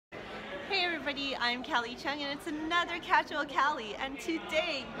everybody, I'm Callie Chung and it's another Kasual Kali, and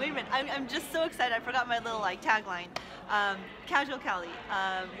today, wait a minute, I'm just so excited, I forgot my little tagline. Kasual Kali,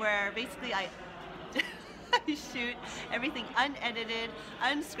 where basically I shoot everything unedited,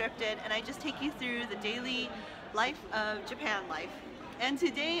 unscripted, and I just take you through the daily life of Japan life. And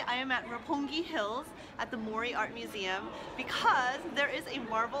today I am at Roppongi Hills at the Mori Art Museum because there is a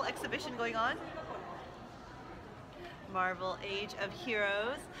Marvel exhibition going on. Marvel Age of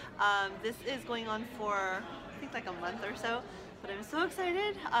Heroes. This is going on for I think like a month or so, but I'm so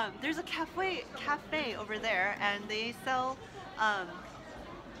excited. There's a cafe over there and they sell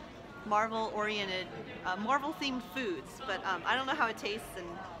Marvel themed foods, but I don't know how it tastes. And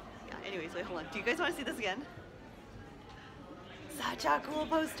yeah, anyways, wait, hold on, do you guys want to see this again? Such a cool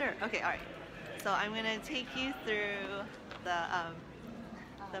poster. Okay, all right, so I'm gonna take you through the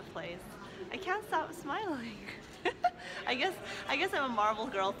place. I can't stop smiling. I guess I'm a Marvel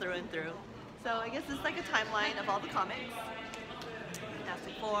girl through and through. So I guess it's like a timeline of all the comics.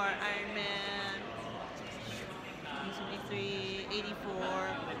 Fantastic Four, Iron Man, 1973, 84.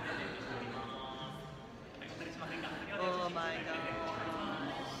 Oh my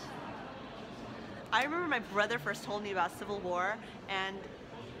gosh. I remember my brother first told me about Civil War, and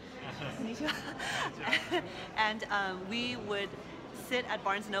we would sit at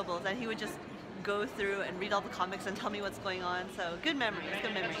Barnes & Noble's and he would just go through and read all the comics and tell me what's going on. So good memories,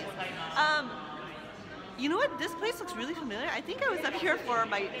 good memories. You know what? This place looks really familiar. I think I was up here for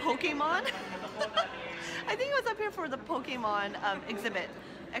my Pokemon. I think I was up here for the Pokemon exhibit,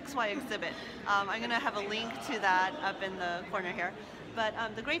 XY exhibit. I'm gonna have a link to that up in the corner here. But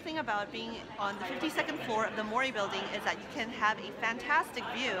the great thing about being on the 52nd floor of the Mori building is that you can have a fantastic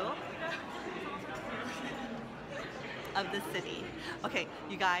view of the city. Okay,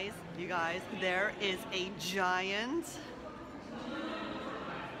 you guys, there is a giant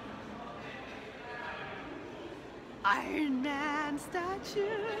Iron Man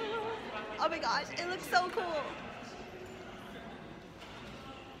statue. Oh my gosh, it looks so cool.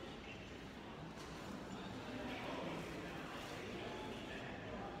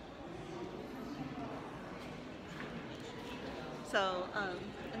 So,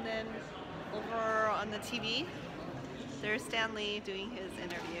 and then over on the TV, there's Stanley doing his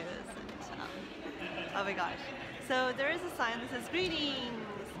interviews, and oh my gosh. So there is a sign that says, "Greetings!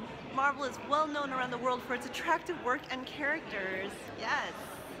 Marvel is well known around the world for its attractive work and characters." Yes.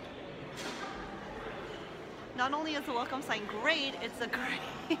 Not only is the welcome sign great, it's a great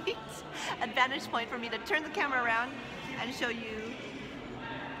advantage point for me to turn the camera around and show you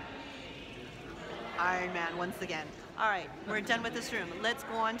Iron Man once again. Alright, we're done with this room. Let's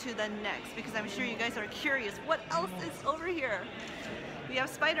go on to the next, because I'm sure you guys are curious. What else is over here? We have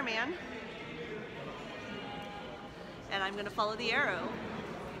Spider-Man. And I'm gonna follow the arrow.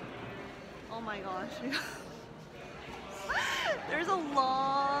 Oh my gosh. There's a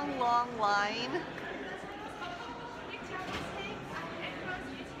long line.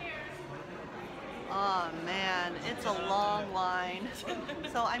 Oh man, it's a long line.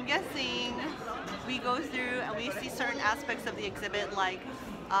 So I'm guessing we go through and we see certain aspects of the exhibit, like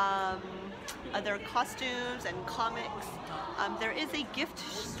other costumes and comics. There is a gift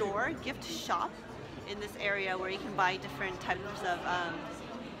shop in this area where you can buy different types of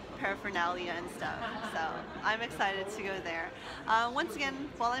paraphernalia and stuff. So I'm excited to go there. Once again,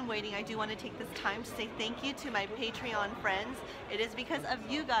 while I'm waiting, I do want to take this time to say thank you to my Patreon friends. It is because of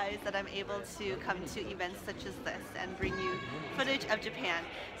you guys that I'm able to come to events such as this and bring you footage of Japan.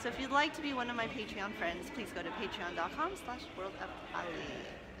 So if you'd like to be one of my Patreon friends, please go to patreon.com/worldofkali.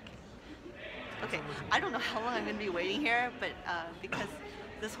 Okay, I don't know how long I'm going to be waiting here, but because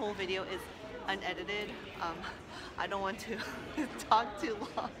this whole video is unedited, I don't want to talk too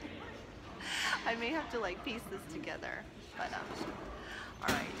long. I may have to piece this together, but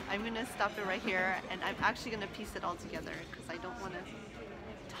alright, I'm gonna stop it right here, and I'm actually gonna piece it all together because I don't want to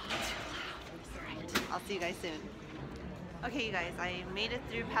talk too loud. Alright, I'll see you guys soon. Okay you guys, I made it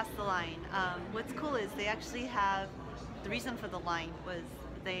through past the line. What's cool is they actually have, the reason for the line was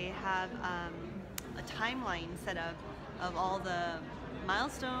they have a timeline set up of all the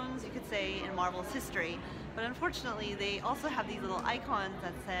milestones, you could say, in Marvel's history. But unfortunately, they also have these little icons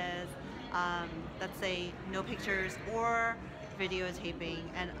that say no pictures or videotaping.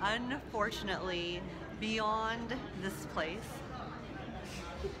 And unfortunately, beyond this place,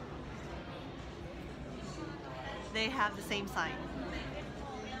 they have the same sign.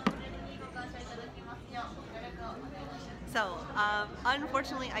 So,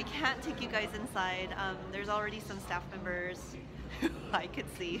 unfortunately, I can't take you guys inside. There's already some staff members who I could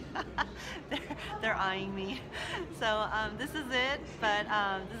see. they're eyeing me. So this is it, but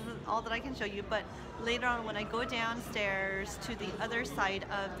this is all that I can show you. But later on, when I go downstairs to the other side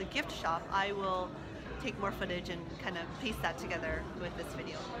of the gift shop, I will take more footage and kind of piece that together with this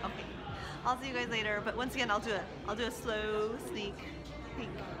video. Okay, I'll see you guys later. But once again, I'll do a slow sneak peek.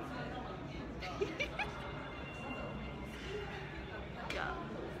 Yeah.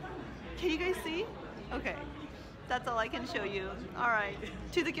 Can you guys see? Okay. That's all I can show you. All right,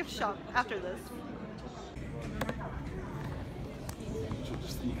 to the gift shop after this.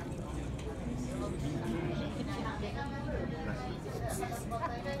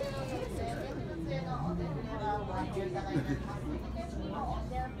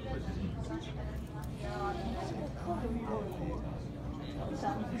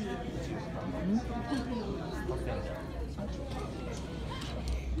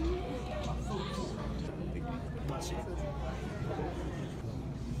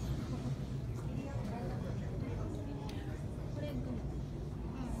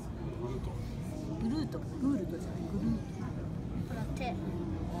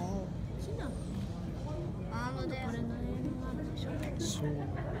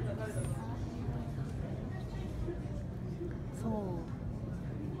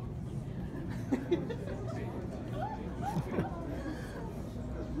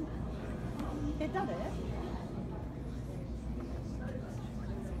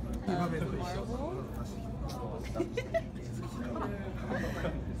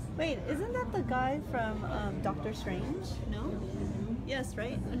 Wait, isn't that the guy from Doctor Strange? No? Yes,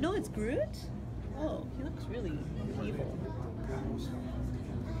 right? No, it's Groot? Oh, he looks really evil.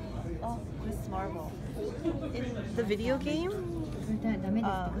 Oh, Miss Marvel. In the video game,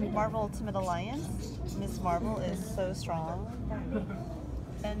 Marvel Ultimate Alliance, Miss Marvel is so strong.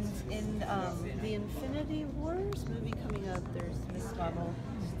 And in the Infinity Wars movie coming up, there's Miss Marvel,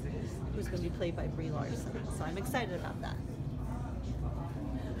 who's going to be played by Brie Larson. So I'm excited about that.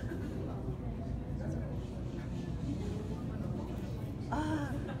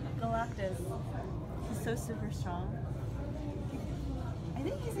 Galactus. He's so super strong. I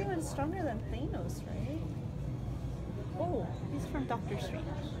think he's even stronger than Thanos, right? Oh, he's from Doctor Strange.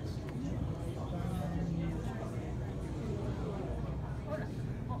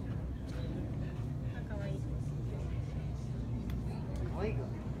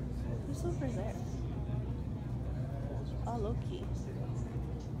 Who's over there? Oh, Loki.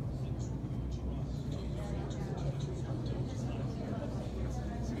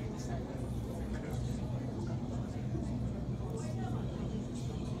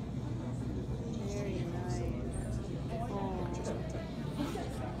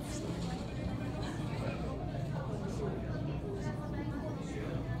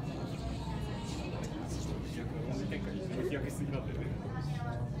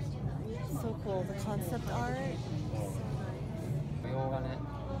 So cool, the concept art.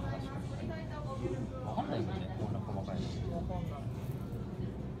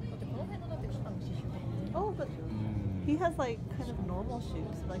 Oh, but he has like kind of normal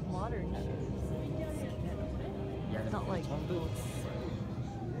shoes, like modern shoes. Not like boots.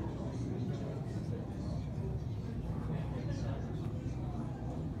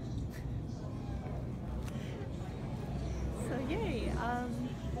 So yay,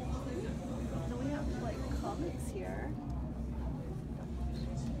 then we have like comics here.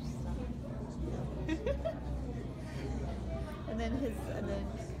 and then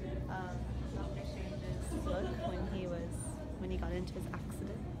Doctor Strange's look when he got into his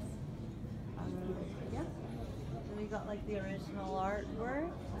accident. Yeah. And we got like the original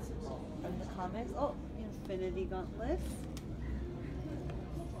artwork from the comics. Oh, Infinity Gauntlets.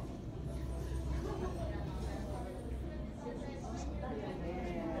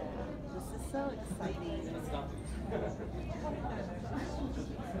 So exciting.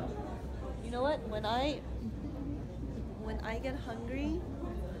 You know what? When I get hungry,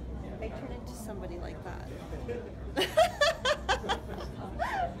 I turn into somebody like that.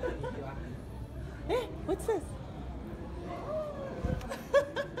 Hey, what's this?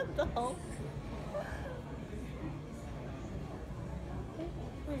 The Hulk.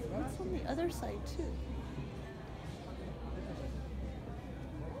 Wait, what's on the other side too?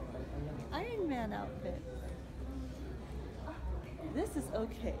 Iron Man outfit. This is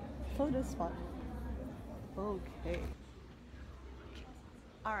okay. Photo spot. Okay.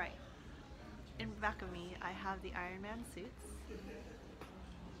 Alright. In back of me, I have the Iron Man suits.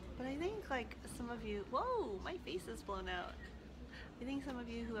 But I think like some of you, whoa, my face is blown out. I think some of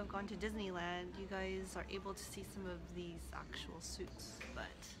you who have gone to Disneyland, you guys are able to see some of these actual suits, but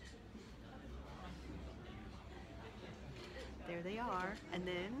there they are. And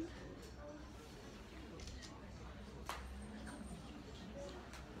then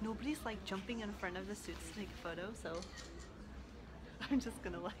nobody's like jumping in front of the suits to take a photo, so I'm just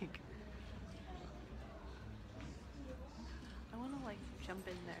gonna like, I wanna like jump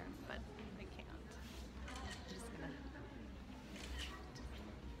in there, but I can't. I'm just gonna.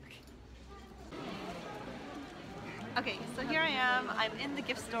 Okay, so here I am. I'm in the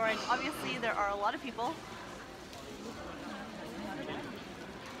gift store, and obviously there are a lot of people.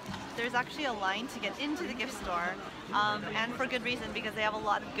 There's actually a line to get into the gift store, and for good reason, because they have a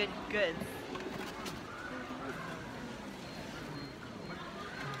lot of good goods.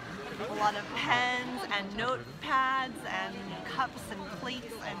 A lot of pens and notepads and cups and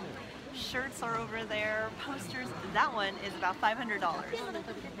plates and shirts are over there. Posters. That one is about $500.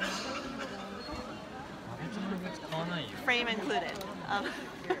 Frame included.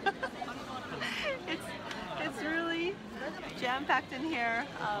 It's really jam-packed in here,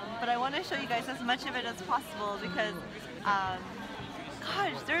 but I want to show you guys as much of it as possible because,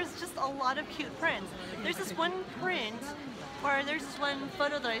 gosh, there's just a lot of cute prints. There's this one print, or there's this one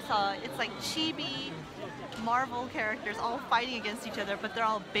photo that I saw. It's like chibi Marvel characters all fighting against each other, but they're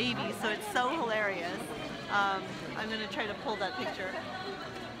all babies, so it's so hilarious. I'm gonna try to pull that picture.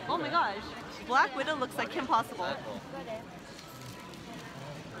 Oh my gosh, Black Widow looks like Kim Possible.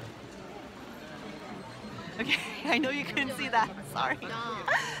 Okay, I know you couldn't see that, sorry.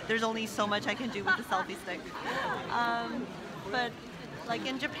 There's only so much I can do with the selfie stick. But like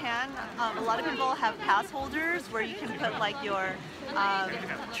in Japan, a lot of people have pass holders where you can put like your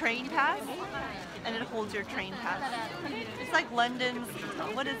train pass, and it holds your train pass. It's like London's,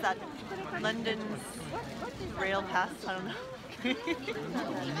 what is that? London's rail pass, I don't know.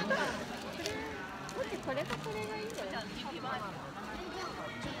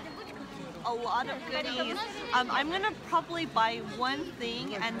 A lot of goodies. I'm gonna probably buy one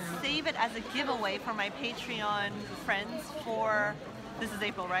thing and save it as a giveaway for my Patreon friends for, this is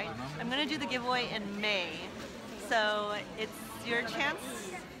April, right? I'm gonna do the giveaway in May. So it's your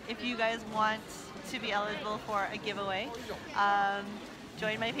chance if you guys want to be eligible for a giveaway.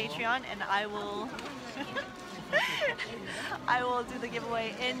 Join my Patreon and I will I will do the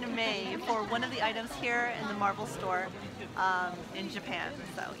giveaway in May for one of the items here in the Marvel store in Japan,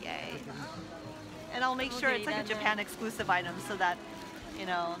 so yay. And I'll make sure it's like a Japan exclusive item so that, you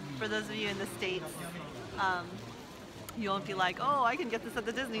know, for those of you in the States, you won't be like, oh, I can get this at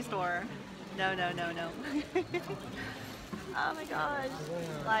the Disney store. No, no, no, no. Oh my gosh.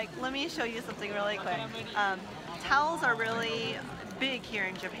 Like, let me show you something really quick. Towels are really big here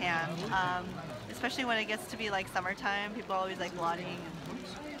in Japan. Especially when it gets to be like summertime, people are always like blotting.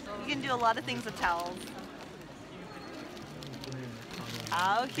 You can do a lot of things with towels.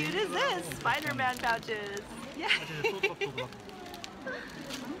 How cute is this? Spider-Man pouches. Yay!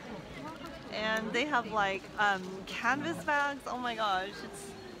 And they have like canvas bags. Oh my gosh,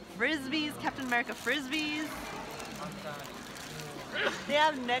 it's frisbees, Captain America frisbees. They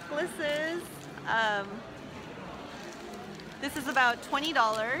have necklaces. This is about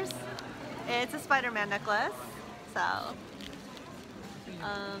 $20. It's a Spider-Man necklace, so,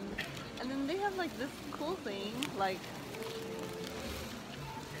 and then they have like this cool thing, like,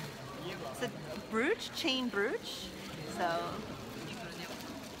 it's a brooch, chain brooch, so,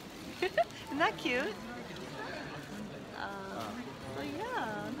 isn't that cute? So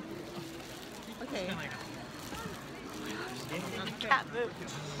yeah, okay. Cat move.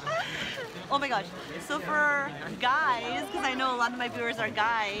 Oh my gosh, so for guys, because I know a lot of my viewers are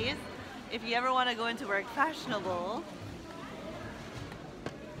guys, if you ever want to go into work fashionable,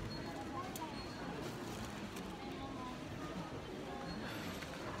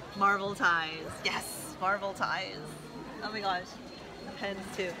 Marvel ties. Yes, Marvel ties. Oh my gosh, pens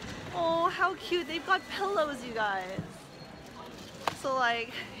too. Oh, how cute. They've got pillows, you guys. So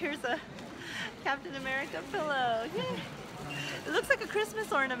like, here's a Captain America pillow. Yay. It looks like a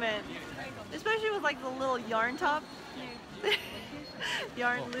Christmas ornament, especially with like the little yarn top.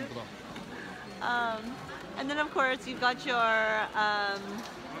 Yarn loop. And then of course you've got your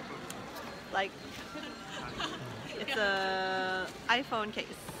like, it's a iPhone case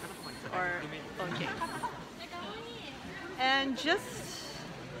or phone case. And just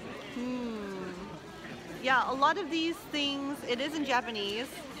yeah, a lot of these things, it is in Japanese,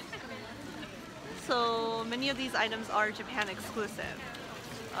 so many of these items are Japan exclusive.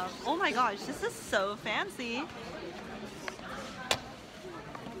 Oh my gosh, this is so fancy.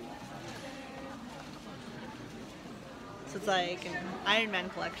 So it's like an Iron Man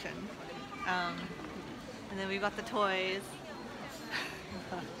collection. And then we've got the toys.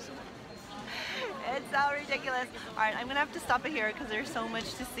 It's so ridiculous. All right, I'm gonna have to stop it here because there's so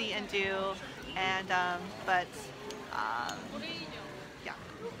much to see and do, and yeah,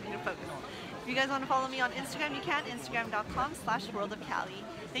 I'm gonna focus. If you guys want to follow me on Instagram, you can. Instagram.com/worldofcali.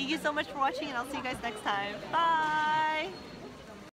 Thank you so much for watching, and I'll see you guys next time. Bye.